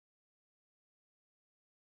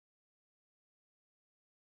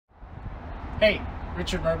Hey,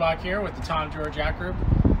 Richard Murbach here with the Tom George Yacht Group.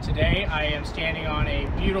 Today I am standing on a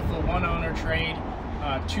beautiful one-owner trade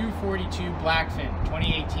 242 Blackfin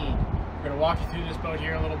 2018. We're going to walk you through this boat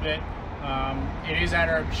here a little bit. It is at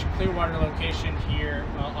our Clearwater location here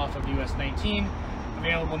off of US 19.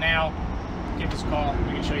 Available now. Give us a call.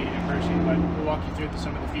 We can show you in person, but we'll walk you through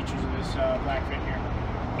some of the features of this Blackfin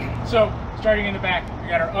here. So, starting in the back, we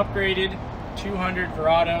got our upgraded 200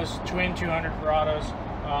 Verados, twin 200 Verados.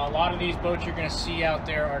 A lot of these boats you're going to see out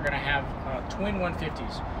there are going to have twin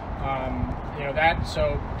 150s.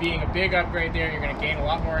 So being a big upgrade there, you're going to gain a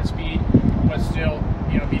lot more in speed, but still,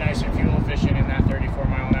 be nice and fuel efficient in that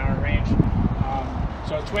 34-mile-an-hour range.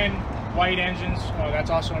 So twin white engines, that's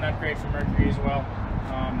also an upgrade from Mercury as well.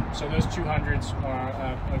 So those 200s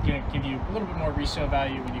are going to give you a little bit more resale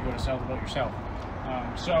value when you go to sell the boat yourself.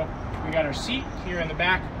 So we got our seat here in the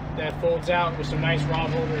back that folds out with some nice rod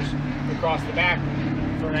holders across the back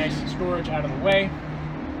for nice storage out of the way.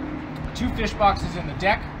 2 fish boxes in the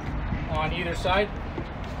deck on either side,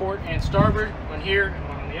 port and starboard, one here and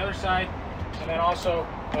one on the other side. And then also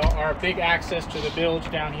our big access to the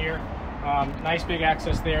bilge down here. Nice big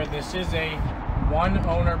access there. This is a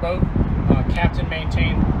one-owner boat, captain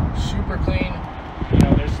maintained, super clean.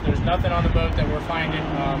 There's nothing on the boat that we're finding.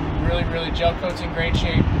 Really gel coat's in great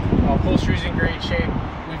shape, upholstery's in great shape.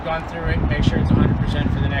 We've gone through it, make sure it's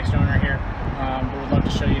 100% for the next owner here. But we'd love to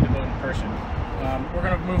show you the boat in person. We're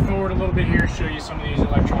going to move forward a little bit here, show you some of these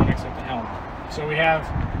electronics at the helm. So we have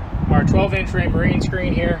our 12-inch ray marine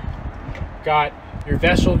screen here. Got your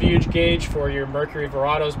vessel viewage gauge for your Mercury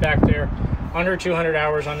Verados back there. Under 200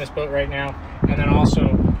 hours on this boat right now. And then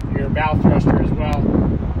also your bow thruster as well.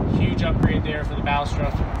 Huge upgrade there for the bow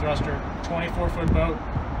thruster. 24-foot boat.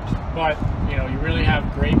 But, you really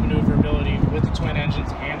have great maneuverability with the twin engines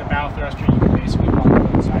and the bow thruster. You can basically walk the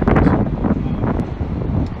boat sideways.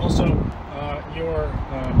 Also, your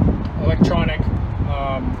electronic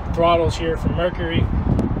throttles here from Mercury,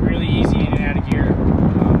 really easy in and out of gear,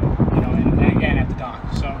 and again at the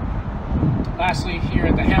dock. So, lastly, here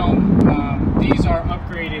at the helm, these are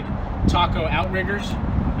upgraded Taco outriggers.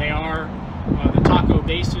 They are the Taco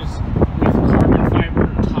bases with carbon fiber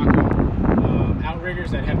Taco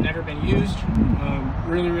outriggers that have never been used.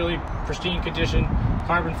 Really pristine condition,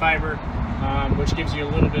 carbon fiber, which gives you a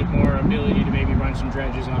little bit more ability to maybe run some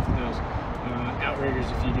dredges off of those outriggers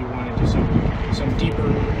if you do want to do some deeper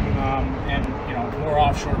and more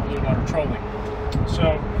offshore blue water trolling.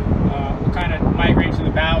 So we'll kind of migrate to the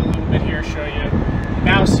bow a little bit here, show you the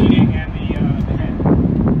bow seating and the head.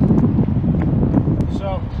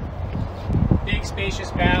 So big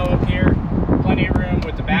spacious bow up here, plenty of room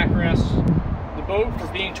with the backrests. The boat, for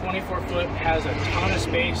being 24 foot, has a ton of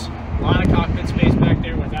space, a lot of cockpit space back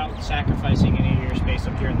there without sacrificing any of your space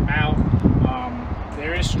up here in the bow.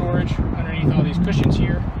 There is storage underneath all these cushions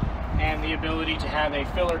here, and the ability to have a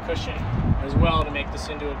filler cushion as well to make this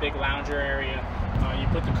into a big lounger area. You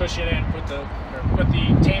put the cushion in, put the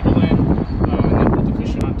table in, and then put the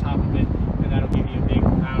cushion on top of it, and that'll give you a big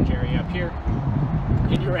lounge area up here.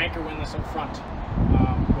 And your anchor windlass up front,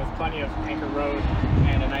 with plenty of anchor road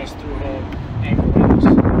and a nice through-hole anchor windlass.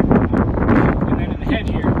 And then in the head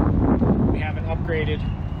here, we have an upgraded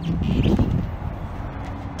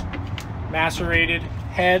macerated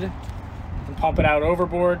head. You can pump it out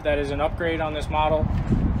overboard. That is an upgrade on this model.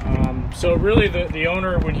 So really the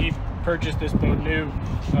owner, when he purchased this boat new,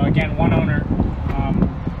 again, one owner,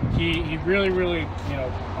 he really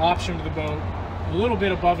optioned the boat a little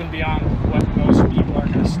bit above and beyond what most people are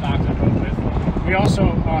going to stock the boat with. We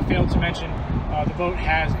also failed to mention the boat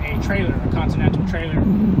has a trailer, a Continental trailer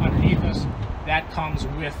underneath us that comes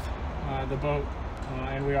with the boat,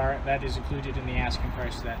 and that is included in the asking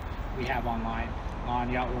price that we have online on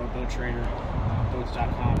Yacht World, Boat Trader,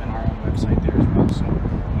 boats.com, and our own website there as well.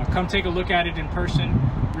 So come take a look at it in person.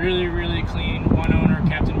 Really clean, one owner,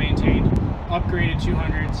 captain maintained, upgraded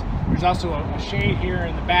 200s. There's also a shade here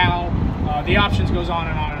in the bow. The options goes on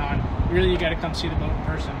and on and on. Really, you got to come see the boat in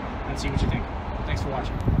person and see what you think. Thanks for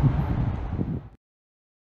watching.